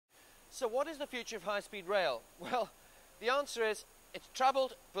So what is the future of high-speed rail? Well, the answer is it's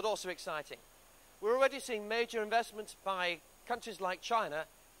troubled but also exciting. We're already seeing major investments by countries like China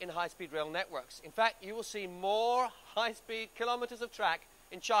in high-speed rail networks. In fact, you will see more high-speed kilometers of track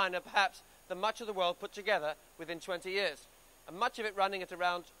in China perhaps than much of the world put together within 20 years, and much of it running at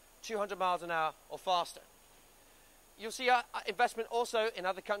around 200 miles an hour or faster. You'll see investment also in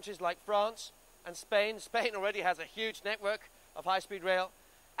other countries like France and Spain. Spain already has a huge network of high-speed rail,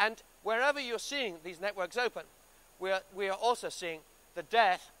 and wherever you're seeing these networks open, we are also seeing the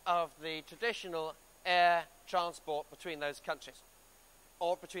death of the traditional air transport between those countries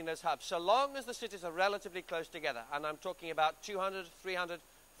or between those hubs. So long as the cities are relatively close together, and I'm talking about 200, 300,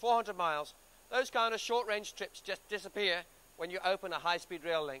 400 miles, those kind of short-range trips just disappear when you open a high-speed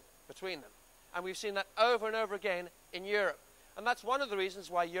rail link between them. And we've seen that over and over again in Europe. And that's one of the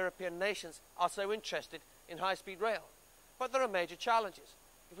reasons why European nations are so interested in high-speed rail. But there are major challenges.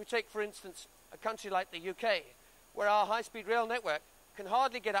 If we take, for instance, a country like the UK, where our high-speed rail network can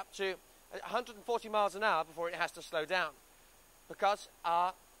hardly get up to 140 miles an hour before it has to slow down, because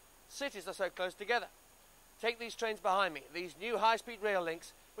our cities are so close together. Take these trains behind me, these new high-speed rail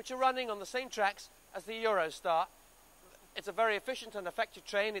links, which are running on the same tracks as the Eurostar. It's a very efficient and effective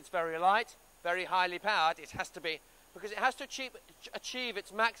train. It's very light, very highly powered. It has to be, because it has to achieve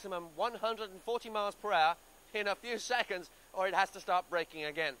its maximum 140 miles per hour in a few seconds, or it has to start braking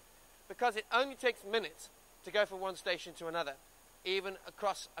again, because it only takes minutes to go from one station to another, even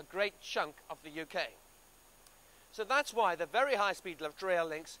across a great chunk of the UK. So that's why the very high-speed rail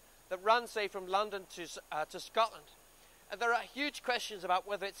links that run, say, from London to Scotland, there are huge questions about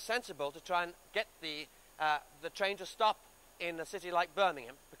whether it's sensible to try and get the train to stop in a city like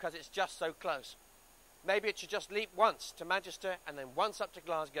Birmingham, because it's just so close. Maybe it should just leap once to Manchester and then once up to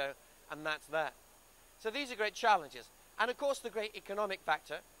Glasgow, and that's that. So these are great challenges. And of course the great economic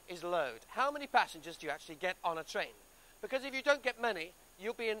factor is load. How many passengers do you actually get on a train? Because if you don't get many,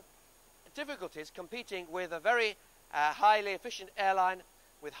 you'll be in difficulties competing with a very highly efficient airline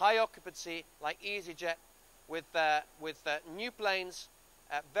with high occupancy like EasyJet, with new planes,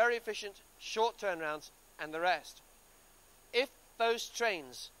 very efficient, short turnarounds, and the rest. If those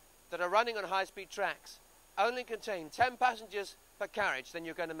trains that are running on high-speed tracks only contain 10 passengers per carriage, then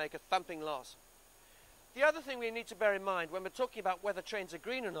you're going to make a thumping loss. The other thing we need to bear in mind when we're talking about whether trains are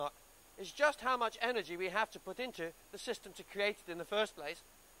green or not is just how much energy we have to put into the system to create it in the first place,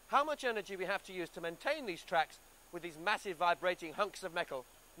 how much energy we have to use to maintain these tracks with these massive vibrating hunks of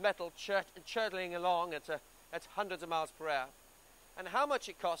metal churtling along at hundreds of miles per hour, and how much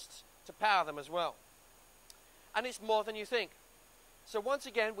it costs to power them as well. And it's more than you think. So once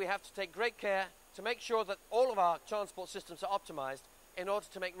again, we have to take great care to make sure that all of our transport systems are optimized in order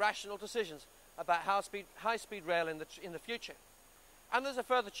to make rational decisions about high-speed rail in the future. And there's a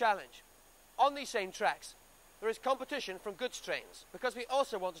further challenge. On these same tracks, there is competition from goods trains, because we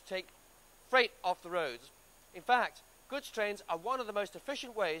also want to take freight off the roads. In fact, goods trains are one of the most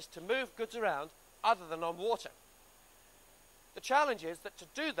efficient ways to move goods around other than on water. The challenge is that to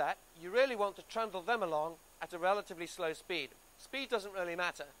do that, you really want to trundle them along at a relatively slow speed. Speed doesn't really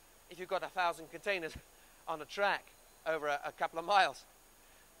matter if you've got 1,000 containers on a track over a couple of miles.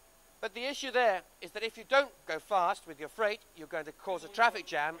 But the issue there is that if you don't go fast with your freight, you're going to cause a traffic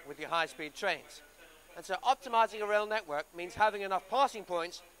jam with your high-speed trains. And so optimizing a rail network means having enough passing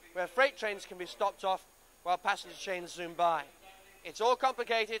points where freight trains can be stopped off while passenger trains zoom by. It's all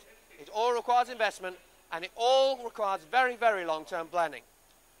complicated, it all requires investment, and it all requires very, very long-term planning.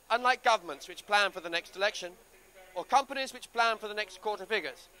 Unlike governments which plan for the next election, or companies which plan for the next quarter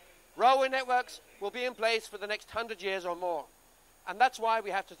figures, railway networks will be in place for the next 100 years or more. And that's why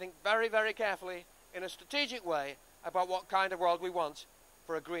we have to think very, very carefully in a strategic way about what kind of world we want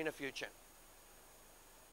for a greener future.